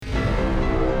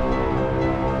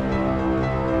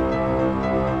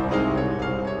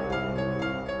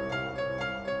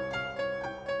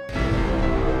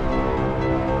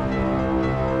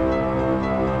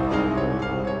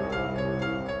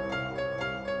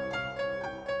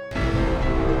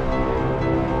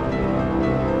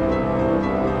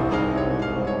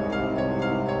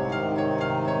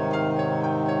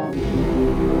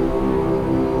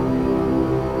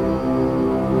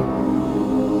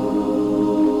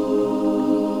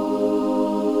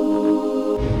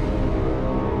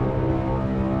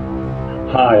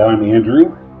Hi, I'm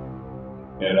Andrew.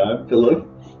 And I'm Philip,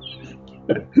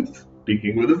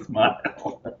 speaking with a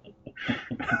smile.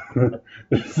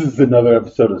 This is another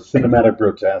episode of Cinematic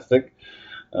Brotastic,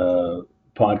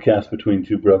 podcast between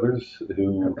two brothers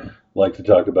who like to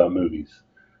talk about movies.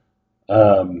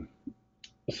 What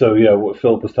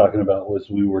Philip was talking about was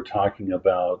we were talking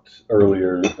about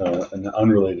earlier an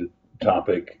unrelated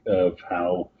topic of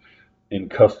how in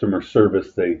customer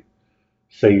service they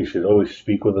say you should always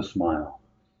speak with a smile.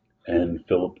 And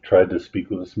Philip tried to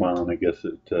speak with a smile, and I guess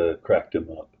it cracked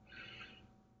him up.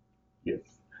 Yes,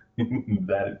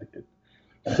 that it did.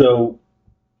 So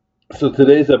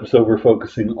today's episode we're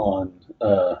focusing on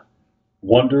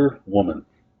Wonder Woman.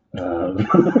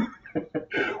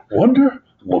 Wonder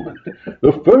Woman,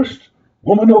 the first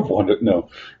woman of wonder. No,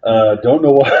 don't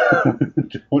know why.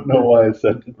 Don't know why I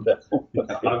said it that way.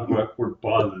 Awkward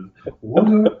pauses.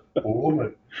 Wonder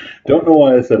Woman. Don't know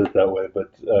why I said it that way,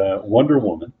 but Wonder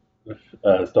Woman,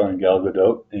 starring Gal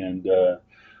Gadot and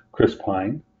Chris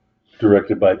Pine,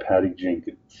 directed by Patty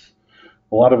Jenkins.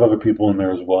 A lot of other people in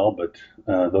there as well, but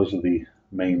those are the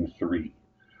main three.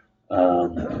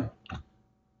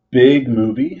 Big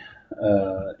movie.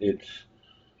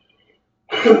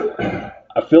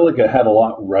 I feel like it had a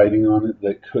lot riding on it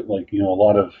that could, a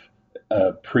lot of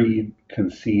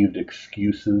preconceived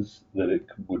excuses that it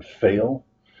would fail.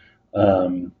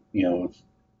 It's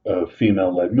a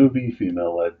female-led movie,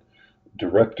 female-led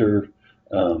director.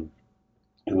 It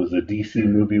was a DC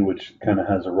movie, which kind of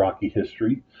has a rocky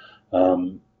history.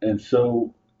 And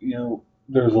so,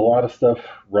 there's a lot of stuff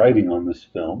riding on this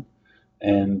film.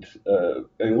 And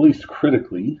at least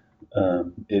critically,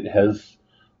 it has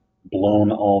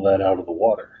blown all that out of the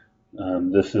water.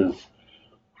 This is,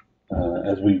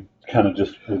 as we kind of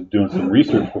just was doing some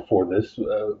research before this,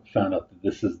 found out that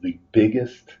this is the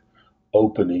biggest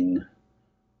opening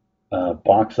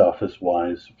box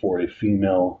office-wise for a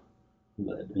female-led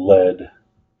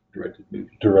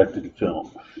directed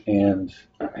film. And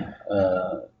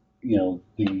the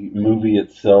movie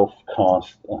itself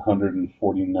cost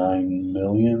 $149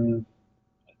 million.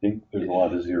 I think there's a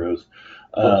lot of zeros.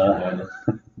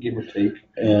 Give or take.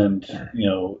 And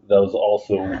that was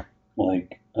also, I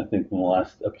think in the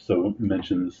last episode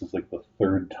mentioned, this is like the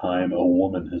third time a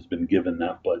woman has been given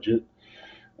that budget.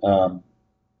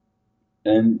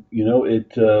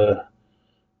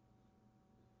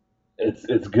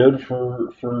 It's good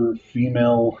for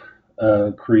female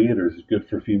creators, good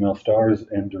for female stars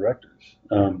and directors.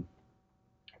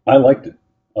 I liked it.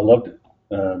 I loved it.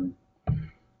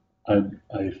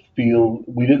 I feel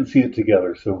we didn't see it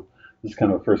together, so this is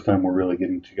kind of the first time we're really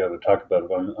getting together to talk about it.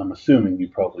 But I'm assuming you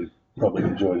probably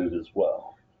enjoyed it as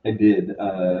well. I did.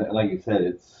 Like you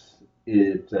said,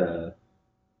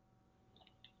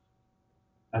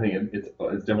 I think it's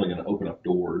definitely going to open up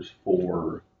doors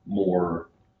for more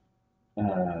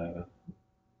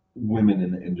women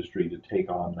in the industry to take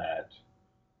on that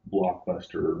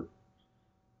blockbuster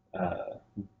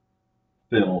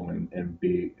film and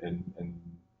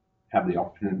have the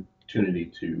opportunity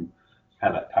to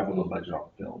have that type of a budget on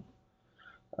film.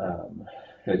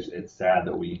 It's sad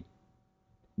that we,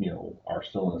 are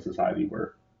still in a society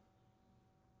where,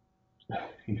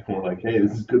 we're like, hey,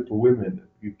 this is good for women.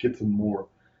 You get some more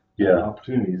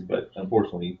opportunities, but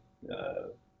unfortunately,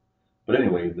 but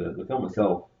anyway, the film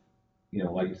itself,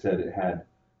 like you said, it had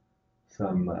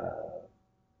some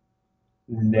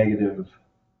negative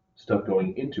stuff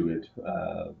going into it,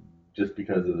 just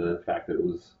because of the fact that it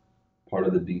was part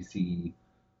of the DC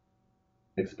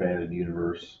expanded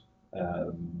universe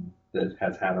that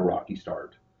has had a rocky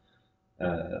start.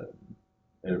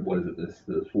 And what is it? This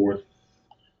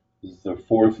is the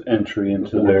fourth entry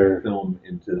into their film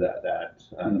into that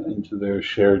into their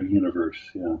shared universe.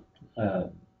 Yeah.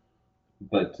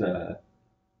 But no,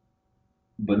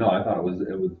 I thought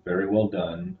it was very well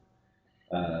done.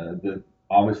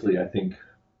 Obviously, I think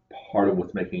part of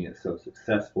what's making it so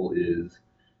successful is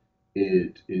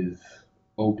it is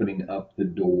opening up the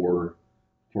door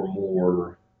for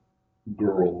more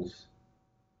girls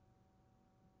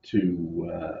to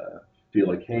feel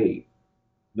like, hey,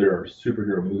 there are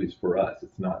superhero movies for us.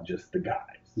 It's not just the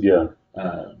guys. Yeah.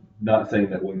 Not saying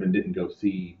that women didn't go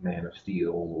see Man of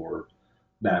Steel or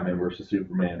Batman versus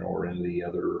Superman or any of the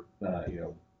other,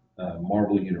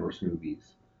 Marvel Universe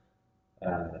movies.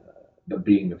 But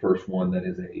being the first one that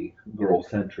is a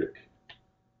girl-centric,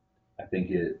 I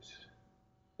think it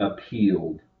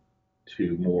appealed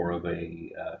to more of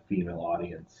a female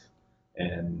audience,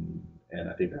 and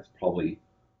I think that's probably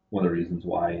one of the reasons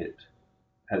why it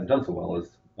has done so well.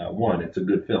 Is one, it's a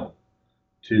good film.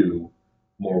 Two,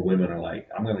 more women are like,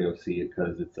 I'm gonna go see it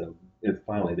because it's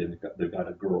finally they've got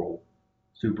a girl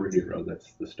superhero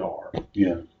that's the star.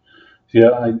 Yeah.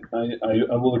 Yeah,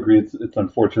 I will agree. It's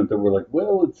unfortunate that we're like,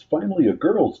 well, it's finally a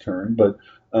girl's turn,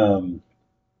 um,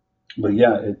 but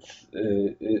yeah,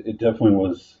 it definitely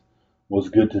was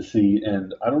good to see.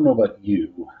 And I don't know about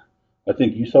you. I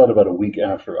think you saw it about a week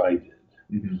after I did.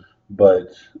 Mm-hmm.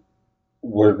 But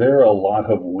were there a lot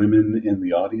of women in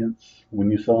the audience when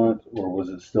you saw it, or was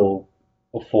it still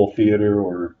a full theater?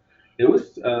 Or It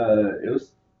was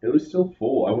still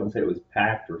full. I wouldn't say it was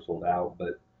packed or sold out,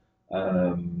 but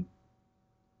um,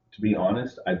 to be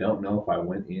honest, I don't know if I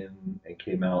went in and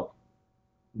came out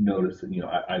noticing.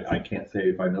 I can't say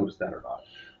if I noticed that or not.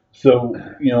 so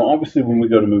obviously when we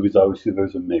go to movies, obviously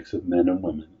there's a mix of men and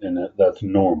women, and that's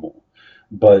normal.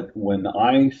 But when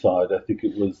I saw it, I think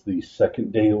it was the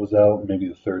second day it was out, maybe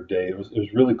the third day. It was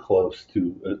really close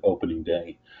to opening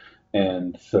day,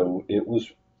 and so it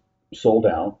was sold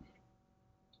out,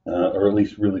 or at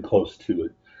least really close to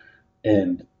it.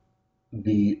 And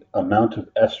the amount of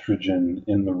estrogen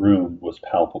in the room was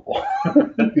palpable.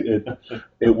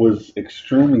 it was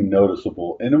extremely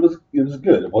noticeable, and it was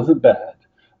good. It wasn't bad,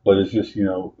 but it's just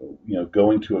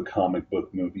going to a comic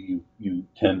book movie, you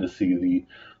tend to see the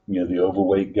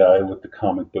overweight guy with the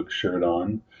comic book shirt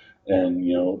on, and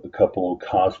a couple of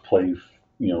cosplay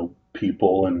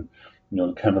people, and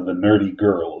kind of the nerdy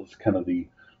girl is kind of the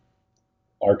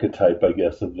archetype, I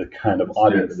guess, of the kind of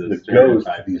audience The that goes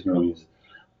to stereotype. these movies.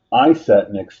 I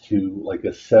sat next to like a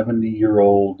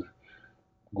 70-year-old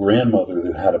grandmother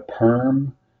who had a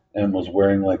perm and was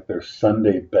wearing like their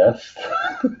Sunday best,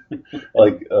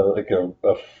 like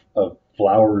a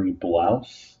flowery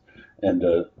blouse and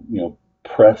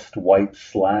pressed white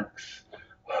slacks,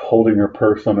 holding her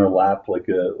purse on her lap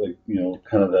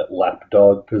kind of that lap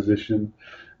dog position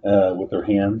with her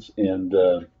hands. And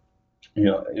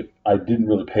if I didn't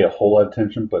really pay a whole lot of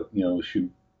attention, but she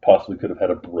possibly could have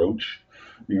had a brooch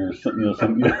or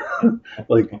something,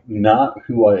 like not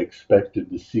who I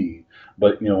expected to see.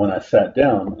 But when I sat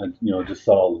down, I just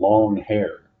saw long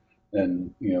hair,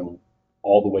 and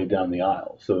all the way down the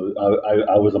aisle. So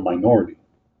I was a minority,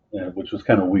 which was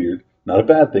kind of weird. Not a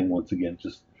bad thing, once again,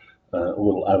 just a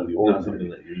little out of the Not ordinary. something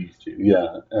that you're used to.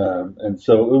 Yeah, and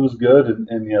so it was good,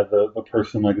 and yeah, the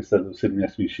person, like I said, that was sitting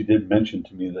next to me, she did mention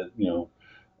to me that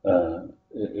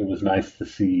it was nice to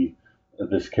see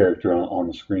this character on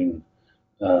the screen.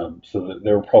 So that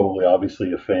they were probably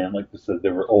obviously a fan, like I said, they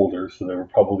were older, so they were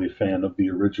probably a fan of the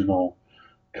original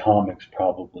comics,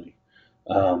 probably.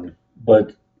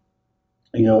 But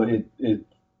it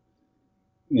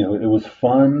was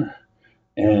fun,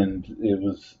 and it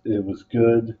was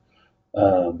good.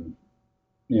 Um,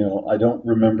 I don't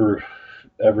remember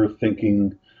ever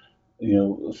thinking,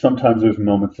 sometimes there's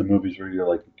moments in movies where you're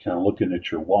like kind of looking at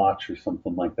your watch or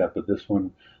something like that, but this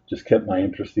one just kept my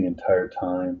interest the entire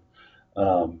time.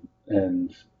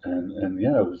 And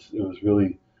yeah, it was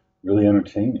really really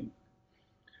entertaining.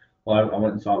 Well, I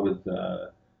went and saw it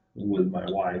with my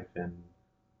wife, and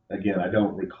again, I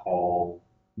don't recall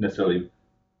necessarily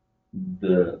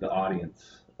the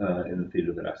audience in the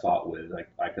theater that I saw it with.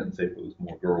 I couldn't say if it was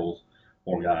more girls,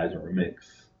 more guys, or a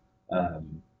mix.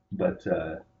 But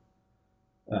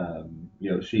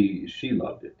she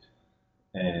loved it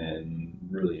and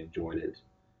really enjoyed it,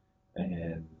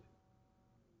 and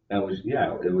that was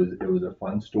yeah, it was a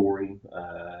fun story.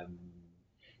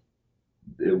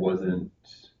 It wasn't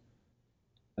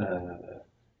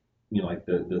like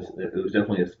it was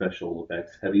definitely a special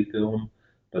effects heavy film,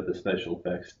 but the special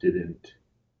effects didn't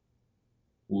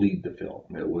lead the film.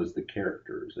 It was the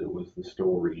characters, it was the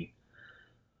story.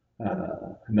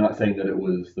 Not saying that it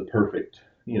was the perfect,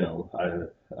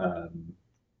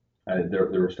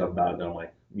 there was stuff about it that I'm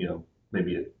like,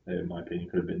 maybe in my opinion,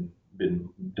 could have been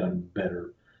done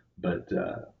better. But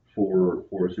for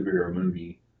a superhero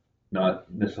movie,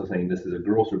 not necessarily saying this is a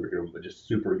girl superhero, but just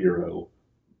superhero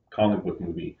comic book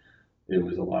movie, it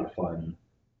was a lot of fun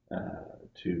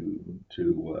to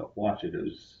watch it. It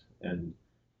was, and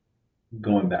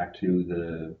going back to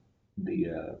the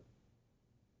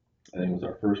I think it was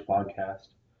our first podcast,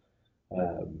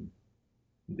 um,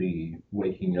 the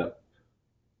waking up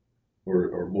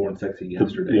or born sexy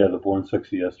yesterday. Yeah, the Born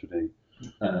Sexy Yesterday.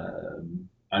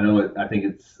 I know it. I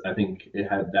think it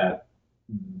had that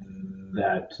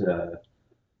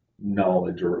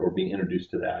knowledge or being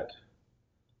introduced to that.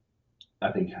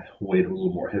 I think weighed a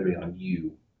little more heavy on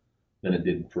you than it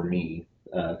did for me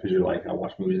because you're like I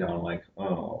watch movies now and I'm like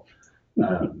oh,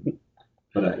 um,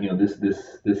 but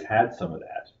this had some of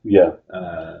that. Yeah,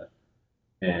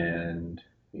 And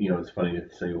it's funny to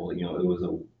say, well,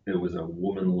 it was a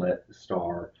woman led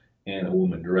star and a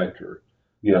woman director.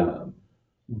 yeah,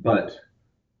 But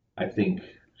I think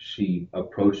she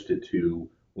approached it to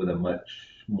with a much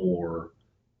more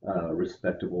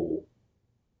respectable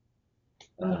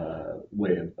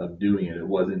way of doing it. It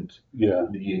wasn't, Yeah.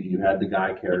 you had the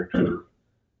guy character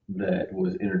that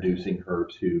was introducing her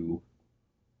to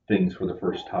things for the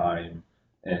first time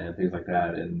and things like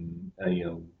that, and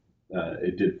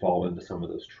it did fall into some of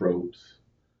those tropes,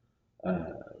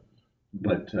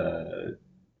 but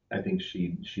I think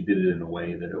she did it in a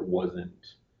way that it wasn't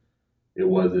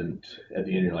at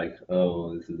the end you're like,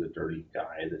 oh, this is a dirty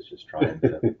guy that's just trying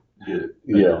to get a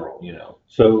Yeah. girl.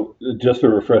 So just a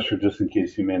refresher, just in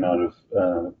case you may not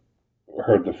have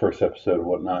heard the first episode or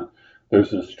whatnot,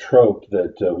 there's this trope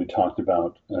that we talked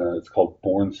about. It's called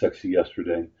Born Sexy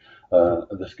Yesterday.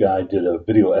 This guy did a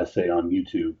video essay on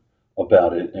YouTube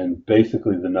about it, and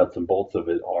basically the nuts and bolts of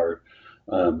it are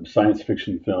science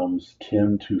fiction films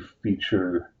tend to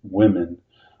feature women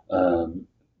um,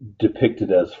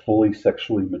 depicted as fully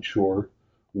sexually mature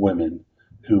women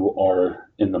who are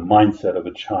in the mindset of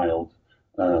a child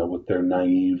with their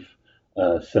naive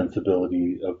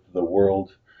sensibility of the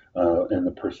world and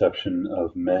the perception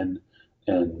of men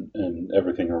and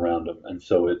everything around them. And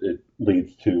so it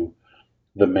leads to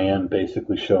the man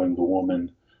basically showing the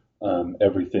woman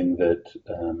everything that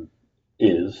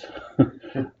is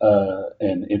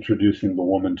and introducing the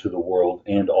woman to the world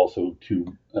and also to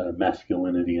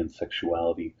masculinity and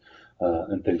sexuality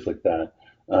and things like that.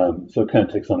 So it kind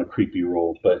of takes on a creepy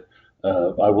role, but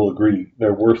I will agree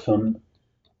there were some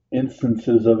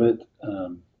instances of it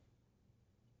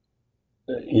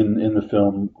in the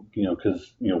film,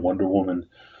 because Wonder Woman,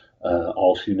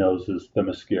 all she knows is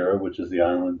Themyscira, which is the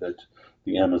island that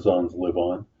the Amazons live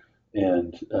on,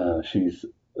 and she's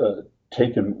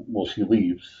taken. Well, she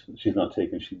leaves. She's not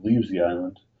taken. She leaves the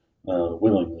island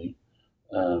willingly,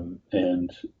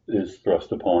 and is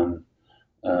thrust upon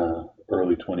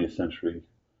early 20th century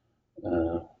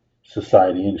uh,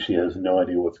 society, and she has no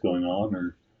idea what's going on,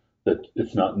 or that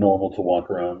it's not normal to walk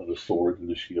around with a sword and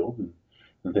a shield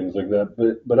and things like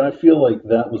that. But I feel like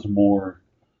that was more,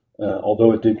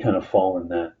 although it did kind of fall in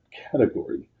that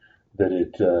category, that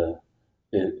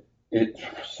it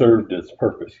served its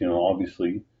purpose.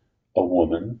 Obviously, a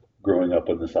woman growing up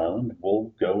on this island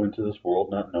will go into this world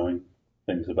not knowing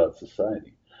things about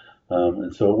society,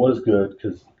 and so it was good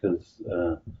because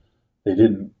they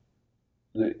didn't.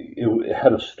 It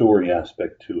had a story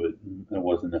aspect to it. It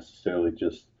wasn't necessarily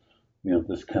just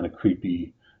this kind of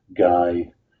creepy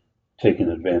guy taking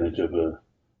advantage of a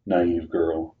naive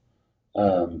girl.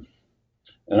 Um,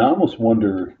 and I almost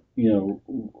wonder,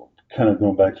 kind of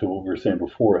going back to what we were saying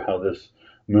before, how this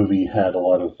movie had a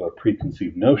lot of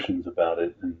preconceived notions about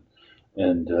it,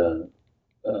 and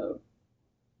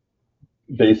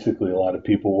basically a lot of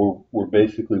people were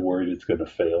basically worried it's going to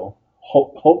fail.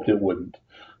 Hoped it wouldn't,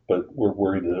 but were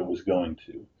worried that it was going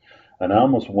to. And I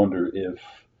almost wonder if,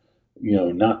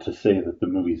 not to say that the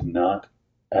movie's not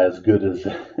as good as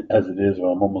it is, but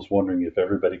I'm almost wondering if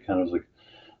everybody kind of was like,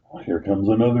 well, here comes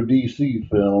another DC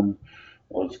film.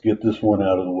 Let's get this one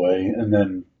out of the way. And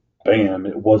then, bam,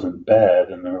 it wasn't bad.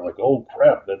 And they're like, oh,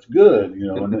 crap, that's good.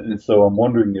 And so I'm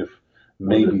wondering if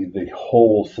maybe the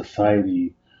whole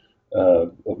society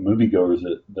of moviegoers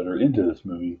that are into this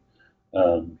movie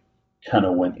um, kind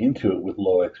of went into it with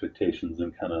low expectations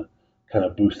and kind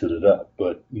of boosted it up.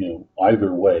 But,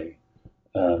 either way,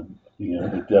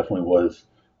 it definitely was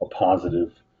a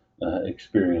positive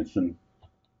experience. And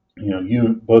you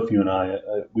and I,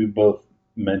 we both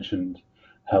mentioned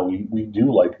how we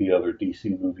do like the other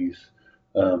DC movies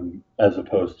as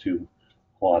opposed to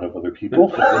a lot of other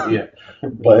people. Yeah.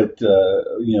 But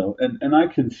and I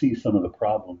can see some of the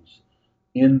problems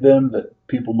in them that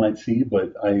people might see,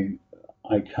 but I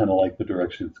kind of like the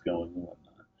direction it's going and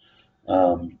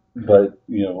whatnot. But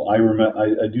I remember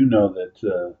I do know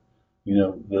that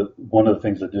the one of the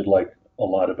things I did like a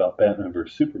lot about Batman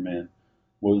vs Superman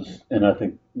was, and I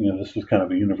think this was kind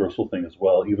of a universal thing as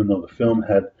well. Even though the film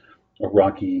had a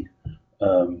rocky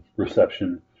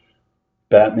reception,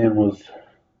 Batman was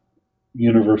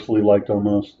universally liked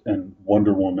almost, and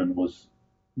Wonder Woman was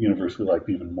universally liked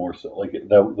even more so. Like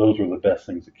those were the best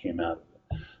things that came out of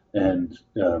it. And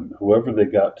whoever they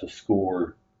got to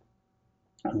score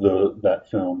that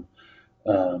film,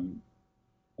 um,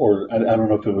 or I don't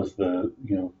know if it was the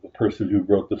person who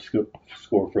wrote the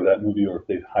score for that movie, or if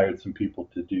they hired some people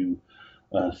to do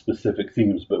specific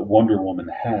themes. But Wonder Woman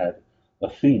had a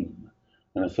theme,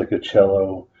 and it's like a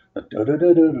cello,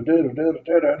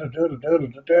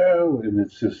 and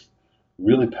it's just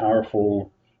really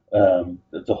powerful.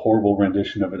 It's a horrible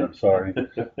rendition of it. I'm sorry,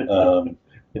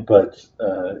 but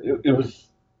it was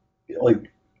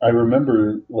like I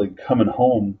remember like coming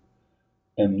home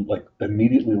and like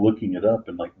immediately looking it up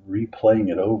and like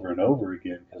replaying it over and over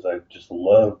again because I just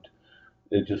loved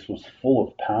it. Just was full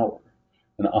of power.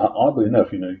 And oddly enough,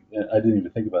 I didn't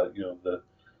even think about it.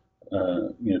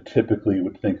 Typically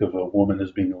would think of a woman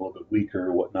as being a little bit weaker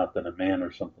or whatnot than a man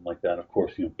or something like that. Of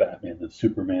course, Batman and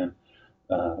Superman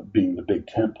being the big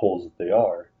tent poles that they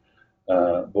are.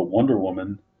 But Wonder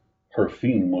Woman, her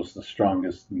theme was the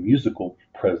strongest musical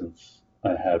presence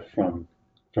I had from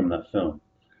that film.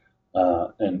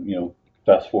 And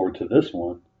fast forward to this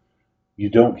one, you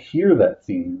don't hear that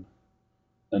theme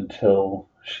until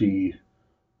she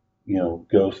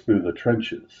goes through the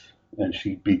trenches and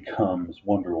she becomes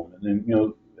Wonder Woman.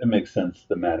 And it makes sense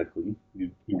thematically.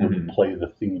 You wouldn't play the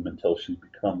theme until she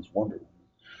becomes Wonder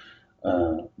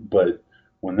Woman. But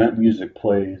when that music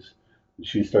plays, and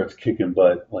she starts kicking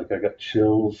butt. Like I got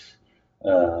chills.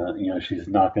 She's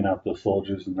knocking out the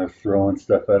soldiers and they're throwing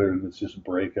stuff at her and it's just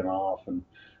breaking off and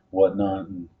whatnot.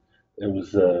 And it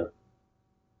was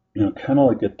kind of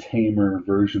like a tamer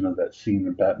version of that scene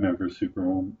in Batman vs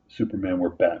Superman, where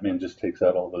Batman just takes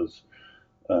out all those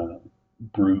uh,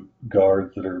 brute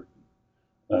guards that are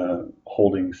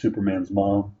holding Superman's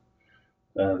mom.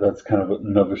 That's kind of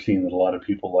another scene that a lot of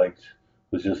people liked.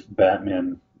 Was just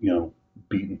Batman,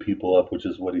 beating people up, which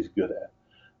is what he's good at.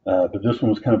 But this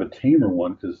one was kind of a tamer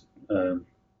one because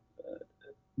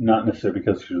not necessarily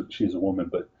because she's a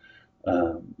woman, but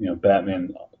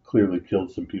Batman clearly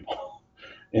killed some people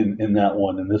in that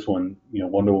one. In this one,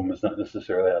 Wonder Woman is not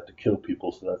necessarily out to kill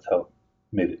people, so that's how it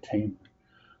made it tamer.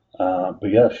 But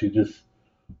yeah, she just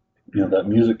that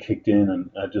music kicked in, and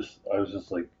I was just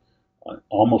like, I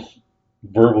almost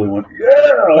verbally went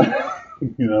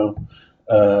yeah,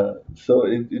 So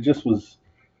it just was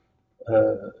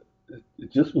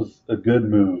it just was a good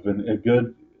move and a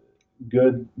good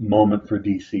moment for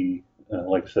DC.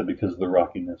 Like I said, because of the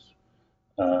rockiness,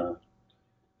 uh,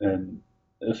 and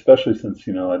especially since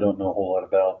I don't know a whole lot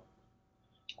about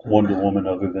Wonder Woman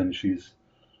other than she's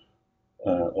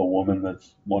a woman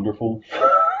that's wonderful,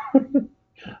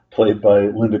 played by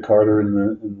Linda Carter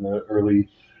in the early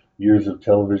years of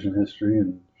television history,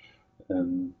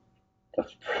 and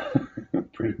that's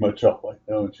pretty much all I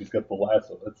know. And she's got the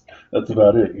lasso. That's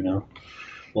about it.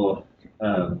 Well,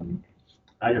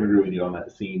 I can agree with you on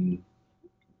that scene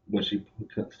when she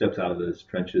steps out of those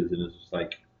trenches and is just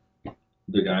like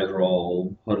the guys are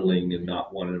all huddling and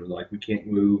not wanting to, like, we can't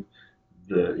move.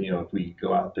 If we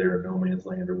go out there no man's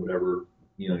land or whatever,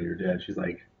 you're dead. She's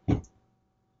like,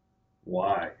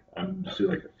 why? I'm just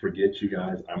like, forget you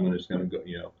guys. I'm just gonna go.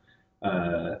 It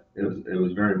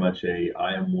was very much a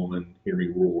I am woman, hear me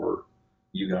roar.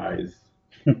 You guys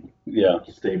Yeah,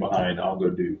 stay behind. I'll go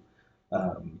do.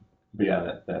 But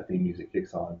yeah, that theme music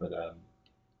kicks on. But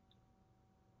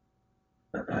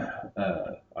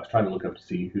I was trying to look up to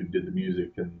see who did the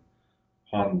music, and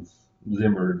Hans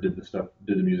Zimmer did the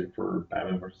music for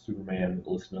Batman vs Superman.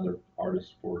 Listed other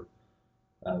artists for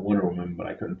Wonder Woman, but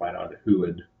I couldn't find out who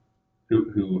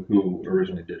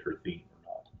originally did her theme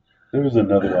or not. there was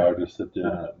another artist that did.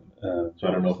 So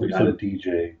I don't know if some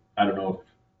DJ. I don't know if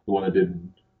the one that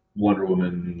did Wonder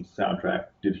Woman soundtrack,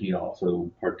 did he also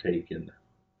partake in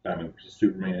Batman vs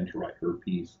Superman to write her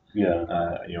piece? Yeah,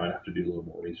 I'd have to do a little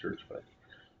more research, but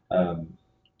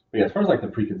yeah, as far as like the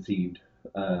preconceived,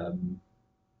 I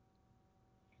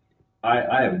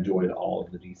have enjoyed all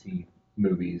of the DC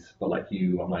movies, but like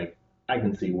you, I'm like, I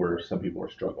can see where some people are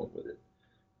struggling with it.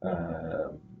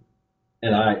 Um,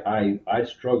 and I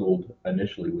struggled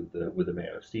initially with the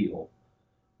Man of Steel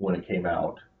when it came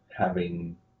out,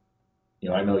 having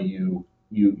I know you've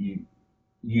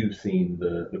seen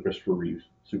the Christopher Reeve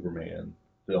Superman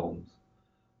films,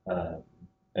 um,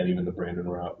 and even the Brandon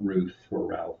Ruth or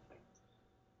Ralph,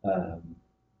 um,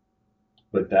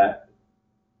 but that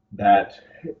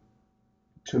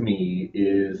to me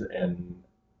is, and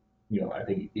I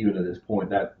think even at this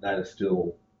point that is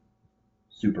still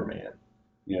Superman.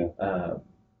 yeah, Um,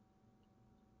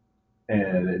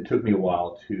 and it took me a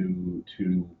while to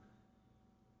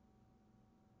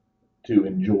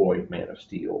enjoy Man of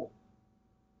Steel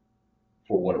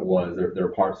for what it was. There are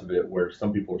parts of it where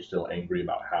some people are still angry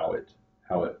about how it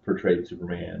portrayed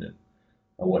Superman and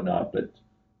whatnot,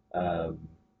 um,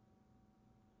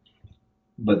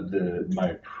 but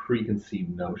my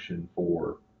preconceived notion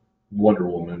for Wonder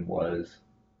Woman was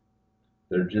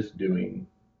they're just doing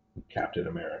Captain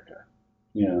America,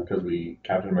 yeah, because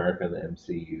Captain America in the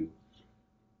MCU,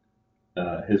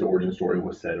 his origin story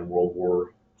was set in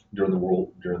during the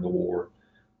war,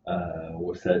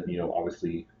 was set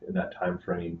obviously in that time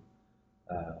frame,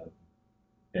 uh,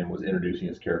 and was introducing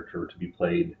his character to be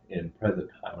played in present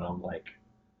time, and I'm like,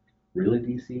 really,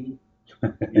 DC?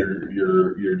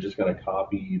 You're just going to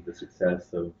copy the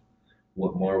success of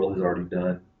what Marvel has already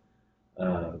done.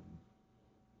 Um,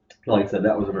 like I said,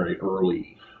 that was a very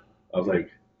early. I was like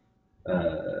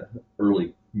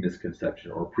early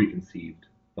misconception or preconceived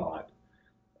thought.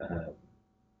 Um,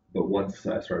 but once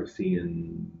I started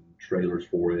seeing trailers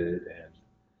for it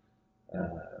and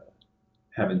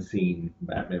having seen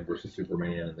Batman versus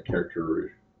Superman and the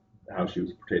character, how she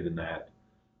was portrayed in that,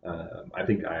 I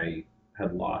think I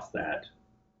had lost that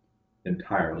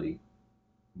entirely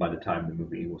by the time the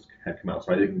movie had come out.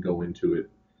 So I didn't go into it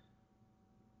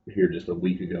here just a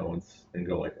week ago and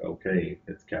go like, okay,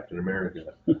 it's Captain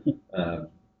America. Um,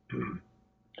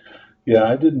 Yeah,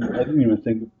 I didn't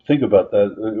even think about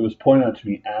that. It was pointed out to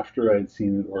me after I'd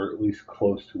seen it, or at least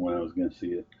close to when I was going to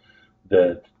see it,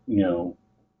 that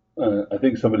I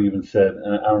think somebody even said,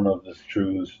 and I don't know if this is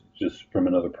true, it's just from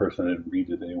another person, I didn't read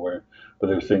it anywhere, but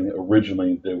they were saying that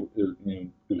originally it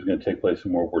was going to take place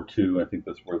in World War II. I think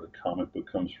that's where the comic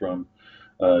book comes from,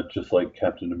 just like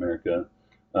Captain America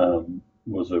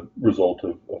was a result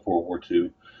of World War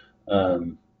II.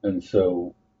 And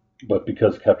so, but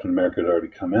because Captain America had already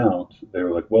come out, they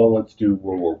were like, well, let's do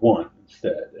World War One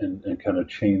instead, and kind of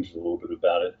changed a little bit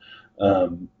about it.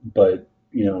 But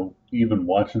even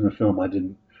watching the film, I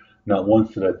didn't. Not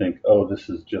once did I think, oh, this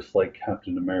is just like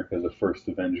Captain America, the first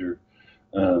Avenger.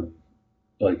 Um,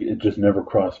 like it just never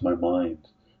crossed my mind.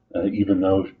 Even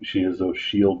though she is a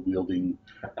shield wielding,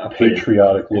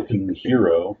 patriotic looking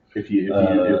hero.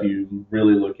 if you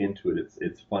really look into it,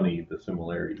 it's funny the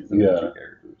similarities of the Yeah. two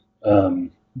characters.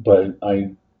 But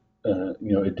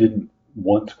it didn't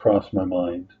once cross my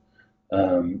mind.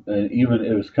 And even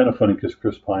it was kind of funny because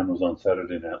Chris Pine was on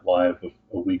Saturday Night Live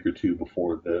a week or two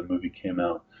before the movie came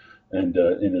out, and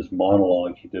in his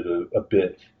monologue he did a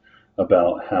bit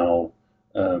about how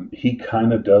he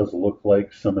kind of does look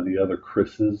like some of the other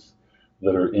Chris's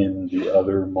that are in the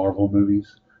other Marvel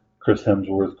movies. Chris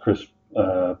Hemsworth, Chris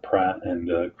Pratt,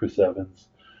 and Chris Evans.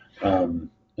 Um,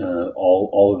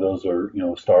 all of those are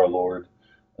Star Lord,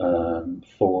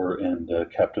 Thor, and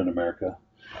Captain America,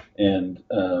 and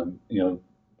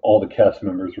all the cast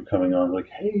members were coming on like,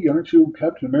 "Hey, aren't you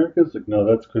Captain America?" It's like, "No,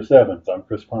 that's Chris Evans. I'm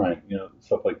Chris Pine."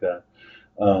 Stuff like that.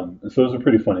 And so it was a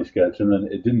pretty funny sketch, and then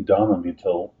it didn't dawn on me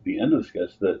until the end of the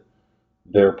sketch that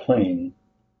they're playing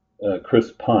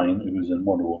Chris Pine, who's in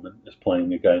Wonder Woman, is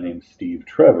playing a guy named Steve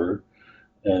Trevor,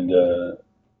 and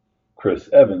Chris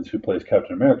Evans, who plays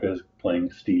Captain America, is playing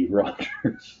Steve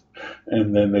Rogers.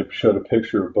 And then they showed a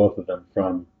picture of both of them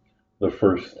from the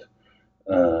first.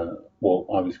 Well,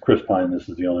 obviously Chris Pine. This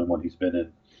is the only one he's been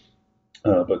in,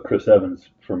 but Chris Evans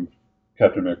from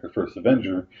Captain America: First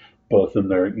Avenger, both in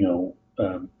their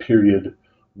period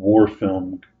war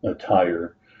film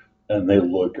attire, and they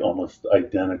look almost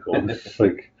identical. It's just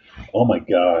like, oh my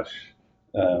gosh!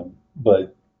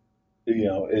 But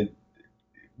it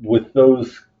with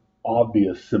those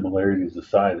obvious similarities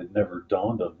aside, it never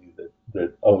dawned on me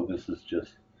that oh, this is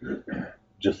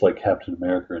just like Captain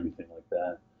America or anything like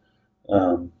that.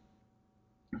 Um,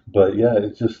 but yeah,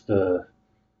 it's just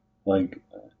like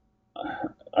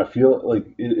I feel like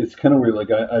it's kind of weird.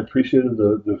 Like I appreciated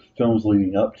the films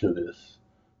leading up to this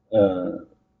uh,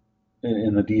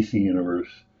 in the DC universe,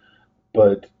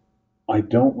 but I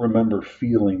don't remember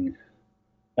feeling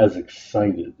as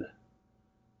excited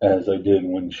as I did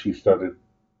when she started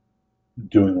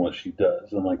doing what she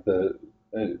does. And like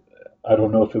I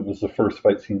don't know if it was the first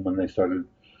fight scene when they started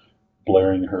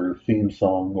blaring her theme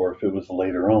song or if it was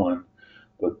later on,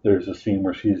 but there's a scene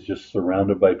where she's just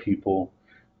surrounded by people.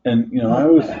 And I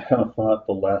always kind of thought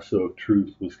the lasso of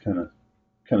truth was kind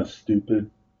of stupid.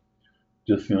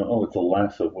 Just oh, it's a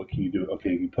lasso. What can you do?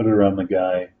 Okay, you put it around the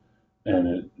guy,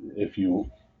 and if you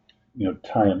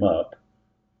tie him up,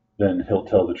 then he'll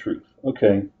tell the truth.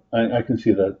 Okay, I can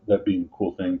see that being a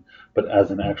cool thing. But as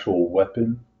an actual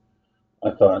weapon,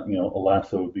 I thought a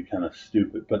lasso would be kind of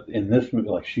stupid. But in this movie,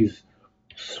 like she's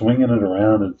swinging it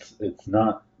around. It's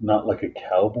not like a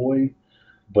cowboy,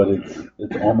 but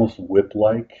it's almost whip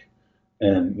like,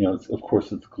 and of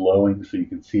course it's glowing, so you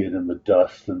can see it in the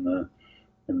dust and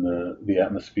the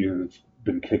atmosphere that's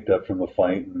been kicked up from the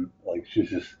fight, and like she's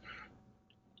just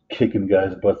kicking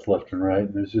guys' butts left and right,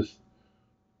 and it's just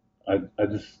I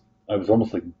was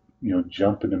almost like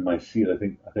jumping in my seat. I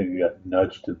think I got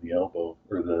nudged in the elbow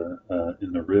or the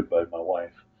in the rib by my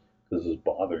wife because it was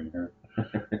bothering her.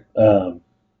 Um,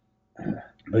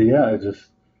 but yeah, I just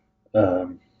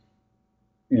um,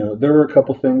 there were a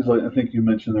couple things like I think you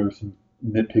mentioned there were some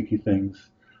nitpicky things.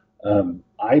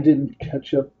 I didn't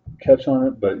catch on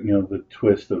it, but the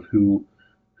twist of who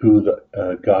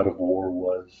the God of War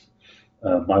was.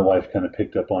 My wife kind of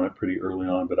picked up on it pretty early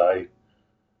on, but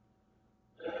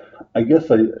I guess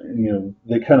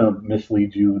they kind of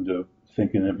mislead you into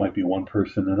thinking it might be one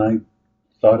person, and I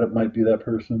thought it might be that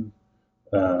person,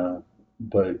 uh,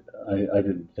 but I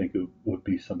didn't think it would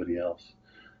be somebody else.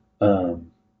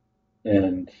 Um,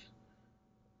 and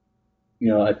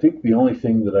I think the only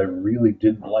thing that I really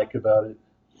didn't like about it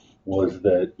was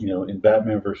that in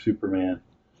Batman vs Superman,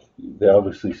 they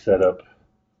obviously set up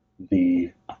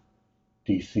the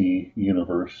DC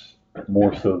universe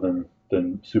more so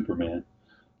than Superman.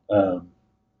 Um,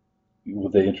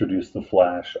 they introduced the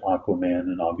Flash, Aquaman,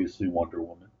 and obviously Wonder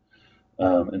Woman,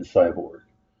 and Cyborg.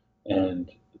 And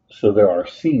so there are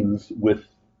scenes with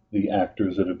the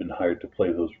actors that have been hired to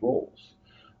play those roles,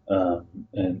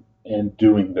 and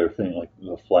doing their thing. Like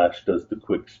the Flash does the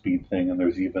quick speed thing, and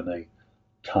there's even a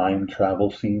time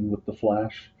travel scene with the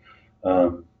Flash.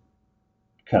 Um,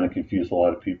 Kind of confused a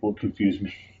lot of people. It confused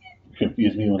me,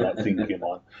 confused me when that scene came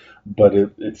on, but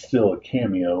it's still a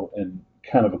cameo in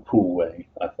kind of a cool way,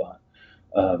 I thought.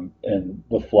 And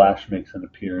the Flash makes an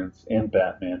appearance, and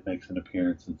Batman makes an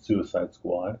appearance in Suicide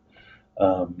Squad.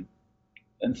 Um,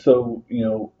 and so,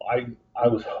 I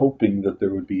was hoping that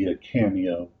there would be a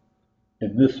cameo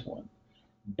in this one,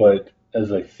 but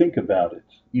as I think about it,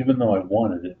 even though I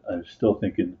wanted it, I'm still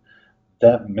thinking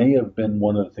that may have been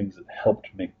one of the things that helped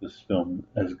make this film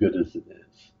as good as it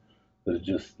is. That it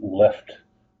just left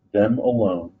them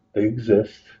alone. They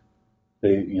exist.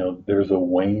 There's a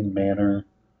Wayne Manor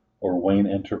or Wayne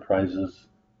Enterprises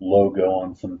logo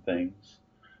on some things,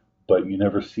 but you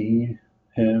never see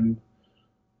him.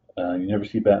 You never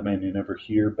see Batman. You never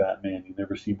hear Batman. You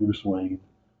never see Bruce Wayne,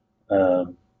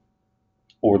 um,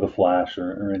 or the Flash,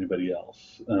 or anybody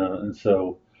else. And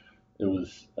so it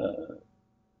was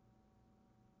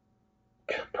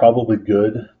probably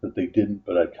good that they didn't,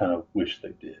 but I kind of wish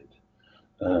they did.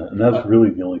 And that's really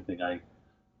the only thing I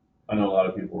know a lot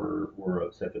of people were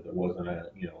upset that there wasn't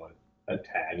a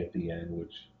tag at the end,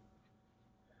 which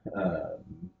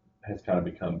has kind of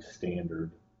become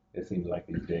standard. It seems like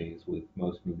these days with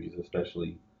most movies,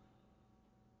 especially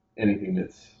anything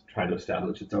that's trying to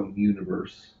establish its own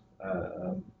universe.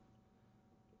 Uh,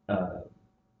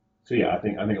 so yeah, I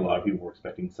think a lot of people were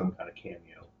expecting some kind of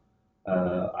cameo.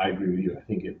 I agree with you. I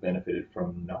think it benefited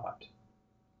from not,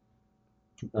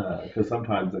 because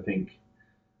sometimes I think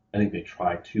they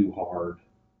try too hard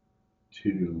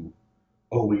to,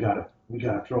 oh, we gotta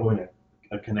throw in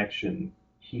a connection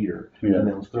here, yeah. and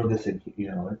then let's throw this in,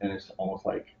 and it's almost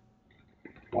like,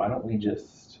 why don't we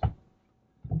just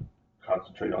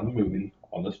concentrate on the movie,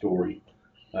 on the story?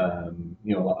 A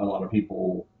lot of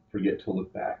people forget to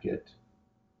look back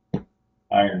at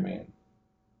Iron Man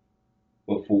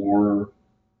before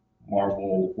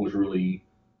Marvel was really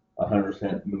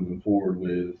 100% moving forward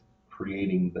with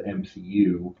creating the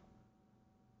MCU.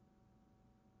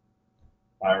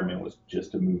 Iron Man was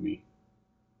just a movie.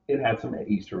 It had some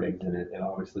Easter eggs in it, and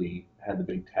obviously had the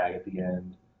big tag at the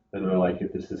end. And they're like,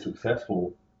 if this is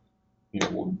successful,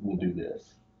 we'll do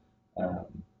this.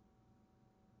 Um,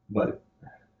 but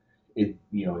it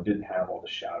didn't have all the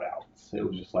shout outs. It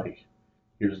was just like,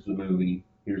 here's the movie,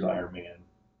 here's Iron Man,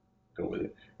 go with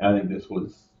it. And I think this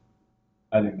one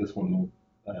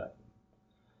uh,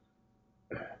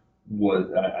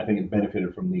 I think it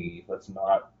benefited from the let's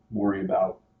not worry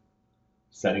about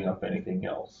setting up anything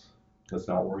else. Let's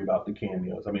not worry about the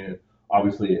cameos. I mean,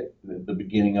 obviously, the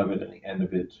beginning of it and the end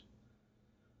of it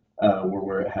were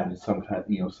where it had some kind,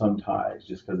 some ties,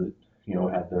 just because it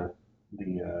had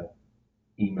the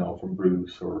email from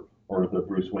Bruce or the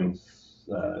Bruce Wayne's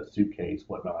suitcase,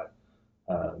 whatnot.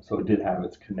 So it did have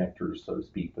its connectors, so to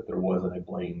speak, but there wasn't a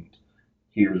blatant.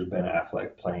 Here's Ben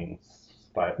Affleck playing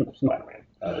Spider-Man,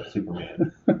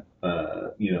 Superman.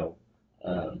 You know,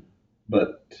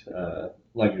 but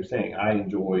like you're saying, I have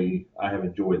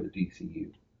enjoyed the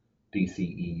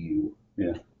DCEU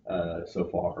Yeah. so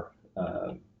far,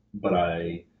 but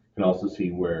I can also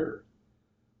see where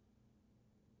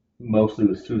mostly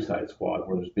with Suicide Squad,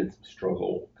 where there's been some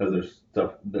struggle because there's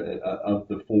stuff of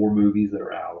the four movies that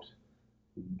are out.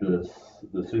 The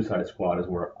the Suicide Squad is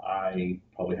where I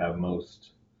probably have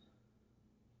most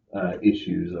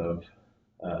issues of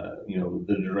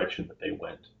the direction that they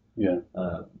went. Yeah.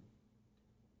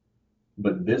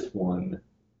 But this one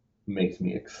makes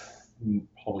me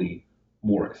probably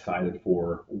more excited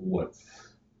for what's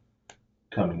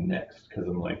coming next because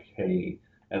I'm like, hey,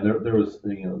 and there was I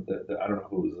don't know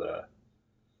who was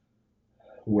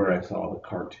where I saw the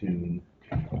cartoon,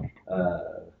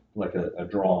 like a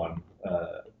drawn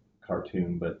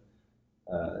cartoon, but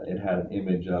it had an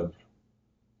image of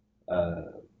uh,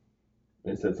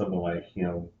 it said something like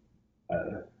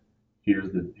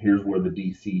here's where the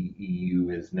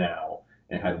DCEU is now,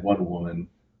 and it had Wonder Woman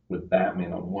with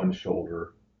Batman on one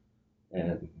shoulder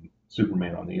and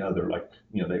Superman on the other. Like,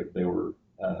 they were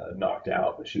knocked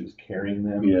out, but she was carrying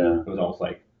them. Yeah. It was almost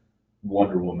like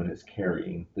Wonder Woman is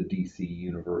carrying the DC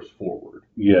universe forward.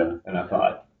 Yeah. And I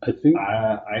thought, I think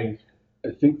I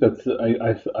think that's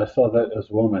I saw that as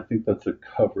well, and I think that's a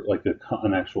cover, like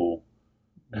an actual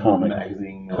comic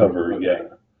magazine cover. okay.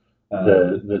 Yeah.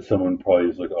 That someone probably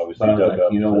is like obviously But I was dug like,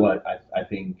 up. you know what? I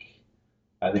think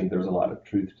there's a lot of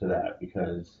truth to that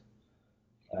because,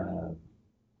 um,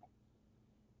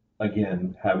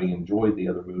 again, having enjoyed the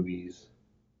other movies,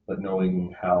 but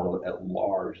knowing how at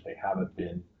large they haven't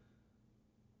been,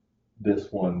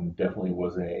 this one definitely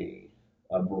was a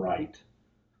bright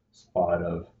spot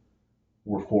of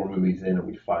we're 4 movies in and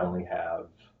we finally have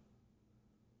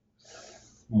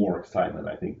more excitement,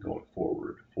 I think, going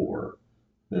forward for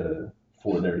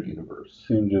their universe.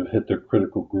 Seem to have hit their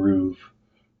critical groove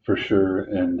for sure,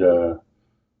 and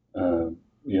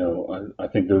I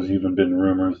think there's even been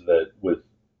rumors that with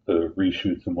the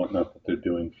reshoots and whatnot that they're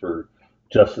doing for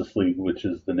Justice League, which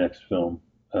is the next film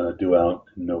due out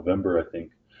in November, I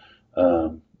think,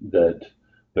 that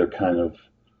they're kind of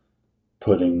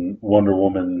putting Wonder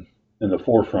Woman in the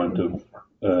forefront of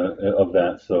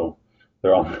that. So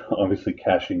they're obviously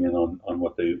cashing in on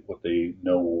what they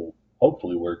know will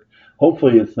hopefully work.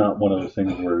 Hopefully, it's not one of those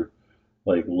things where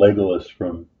like Legolas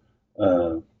from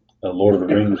Lord of the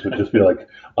Rings would just be like,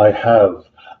 "I have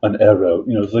an arrow."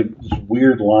 It's like just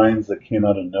weird lines that came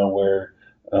out of nowhere.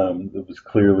 It was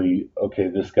clearly okay.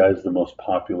 This guy's the most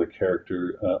popular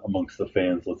character amongst the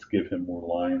fans. Let's give him more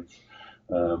lines.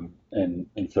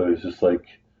 And so he's just like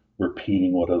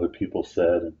repeating what other people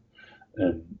said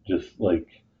and just like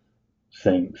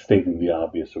stating the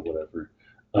obvious or whatever.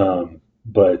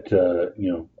 But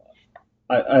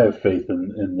I have faith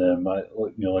in them. Like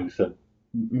I said,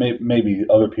 maybe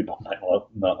other people might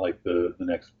not like the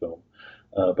next film,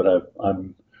 but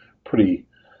I'm pretty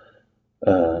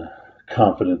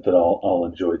confident that I'll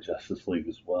enjoy Justice League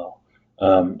as well.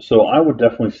 So I would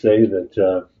definitely say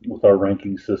that with our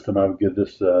ranking system, I would give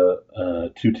this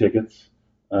 2 tickets.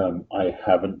 I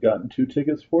haven't gotten 2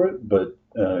 tickets for it, but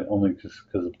only just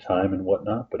because of time and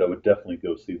whatnot. But I would definitely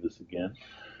go see this again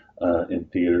in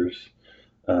theaters.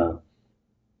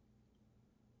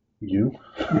 You?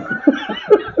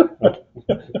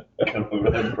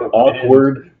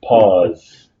 Awkward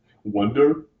pause.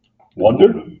 Wonder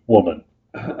Woman.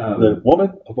 The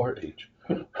woman of our age.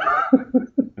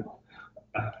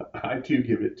 I too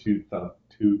give it 2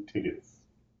 tickets,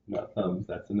 not thumbs.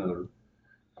 That's another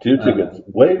 2 tickets,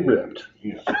 way ripped.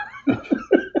 Yeah.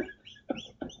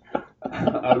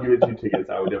 I'll give it 2 tickets.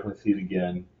 I would definitely see it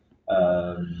again.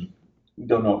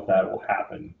 Don't know if that will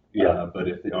happen. Yeah. But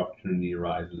if the opportunity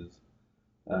arises,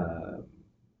 I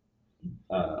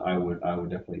would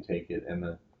definitely take it.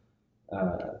 And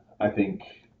I think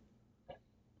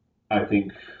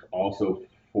also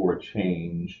for a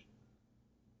change,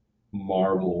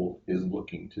 Marvel is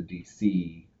looking to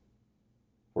DC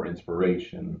for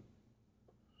inspiration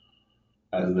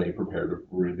as they prepare to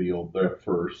reveal their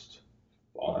first,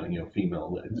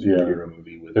 female-led superhero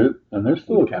movie with. And there's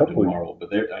still a Captain couple. Marvel, but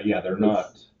they're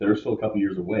not. They're still a couple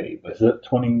years away. But is that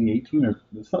 2018 or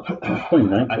it's not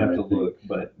 2019? I'd have to look,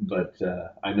 but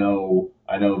I know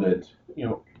that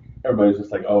everybody's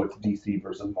just like, oh, it's DC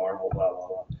versus Marvel, blah blah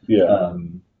blah. Yeah.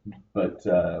 But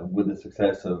with the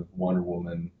success of Wonder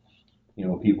Woman,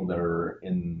 people that are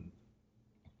in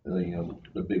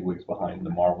the big wigs behind the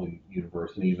Marvel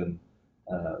universe, and even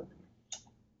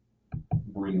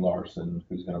Brie Larson,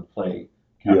 who's going to play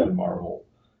Captain Marvel,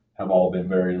 have all been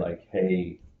very like,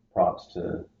 hey, props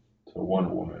to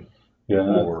Wonder Woman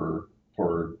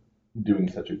for doing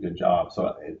such a good job.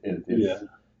 So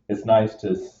it's nice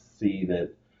to see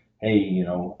that, hey,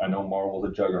 I know Marvel's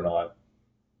a juggernaut,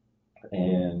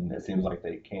 and it seems like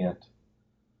they can't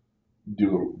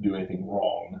do anything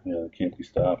wrong. Yeah, they can't be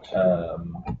stopped.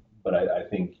 But I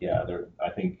think I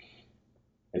think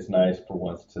it's nice for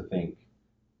once to think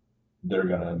they're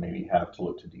gonna maybe have to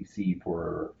look to DC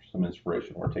for some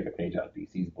inspiration or take a page out of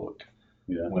DC's book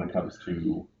when it comes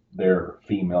to their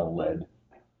female-led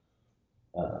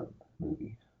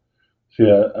movie.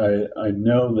 So I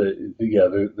know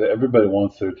that everybody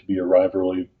wants there to be a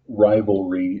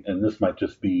rivalry, and this might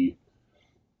just be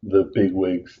the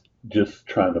bigwigs just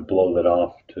trying to blow that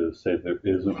off to say there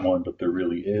isn't one, but there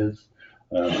really is.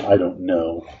 I don't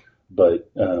know,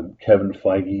 but Kevin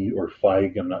Feige or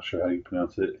Feige, I'm not sure how you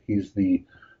pronounce it. He's the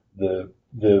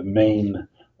main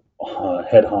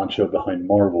head honcho behind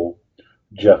Marvel.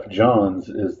 Jeff Johns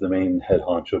is the main head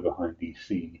honcho behind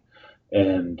DC,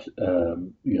 and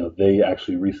they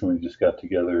actually recently just got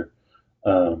together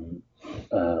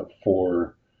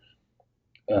for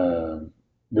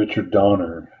Richard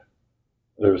Donner,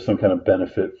 there was some kind of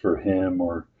benefit for him,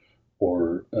 or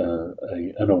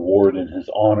an award in his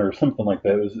honor, something like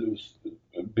that. It was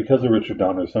because of Richard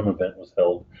Donner. Some event was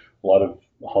held. A lot of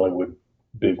Hollywood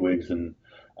bigwigs and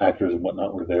actors and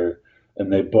whatnot were there,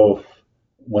 and they both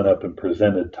went up and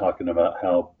presented, talking about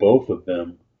how both of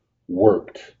them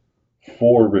worked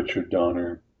for Richard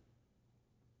Donner,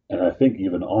 and I think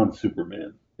even on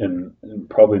Superman, and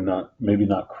probably not, maybe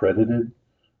not credited,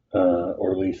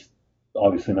 or at least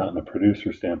obviously not in a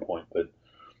producer standpoint, but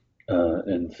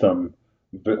in some,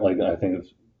 like, I think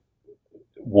it's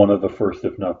one of the first,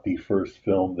 if not the first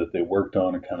film that they worked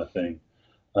on, and kind of thing.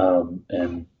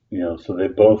 And so they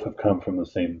both have come from the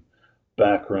same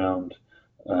background.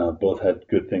 Both had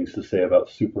good things to say about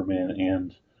Superman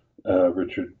and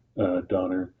Richard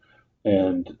Donner,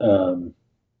 and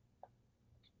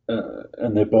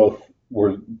they both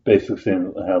were basically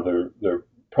saying how they're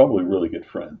probably really good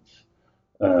friends.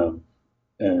 Um,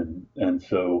 and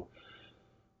so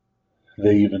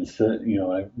they even said,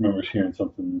 I remember hearing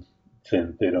something saying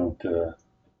that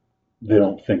they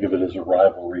don't think of it as a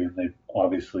rivalry, and they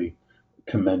obviously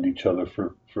commend each other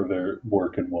for their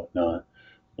work and whatnot.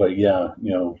 But yeah,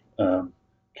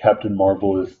 Captain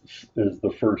Marvel is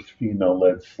the first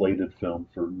female-led slated film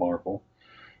for Marvel,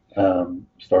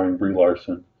 starring Brie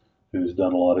Larson, who's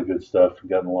done a lot of good stuff and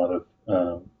gotten a lot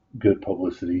of good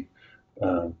publicity.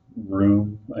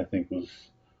 Room, I think, was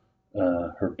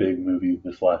her big movie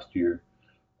this last year,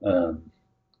 um,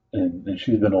 and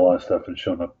she's been in a lot of stuff and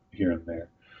shown up here and there.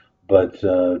 But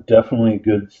definitely a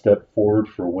good step forward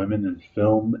for women in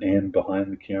film and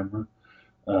behind the camera,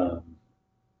 um,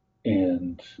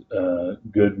 and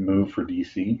good move for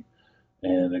DC,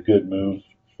 and a good move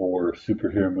for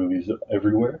superhero movies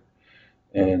everywhere.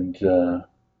 And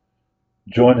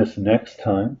join us next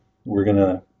time. We're going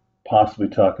to possibly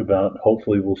talk about,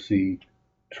 hopefully, we'll see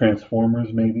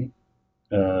Transformers, maybe,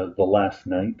 The Last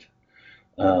Night.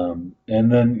 And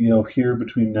then, here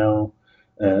between now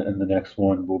and the next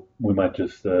one, we might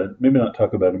just maybe not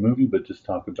talk about a movie, but just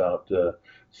talk about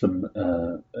some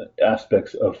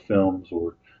aspects of films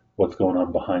or what's going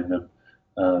on behind them.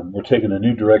 We're taking a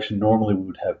new direction. Normally, we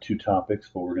would have two topics,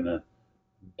 but we're going to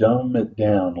dumb it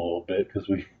down a little bit because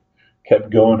we kept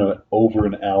going over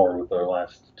an hour with our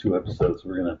last two episodes.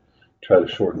 We're going to try to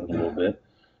shorten it a little bit.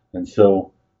 And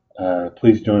so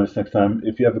please join us next time.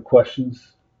 If you have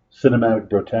questions,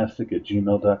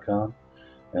 cinematicbrotastic@gmail.com,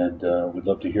 and we'd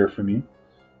love to hear from you.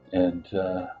 And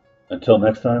until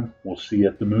next time, we'll see you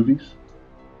at the movies.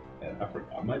 And I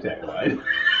forgot my tagline.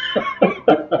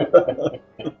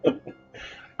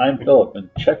 I'm Philip, and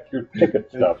check your ticket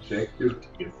stubs. Check your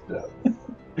ticket stubs.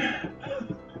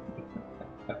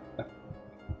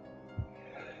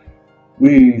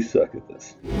 We suck at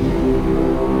this.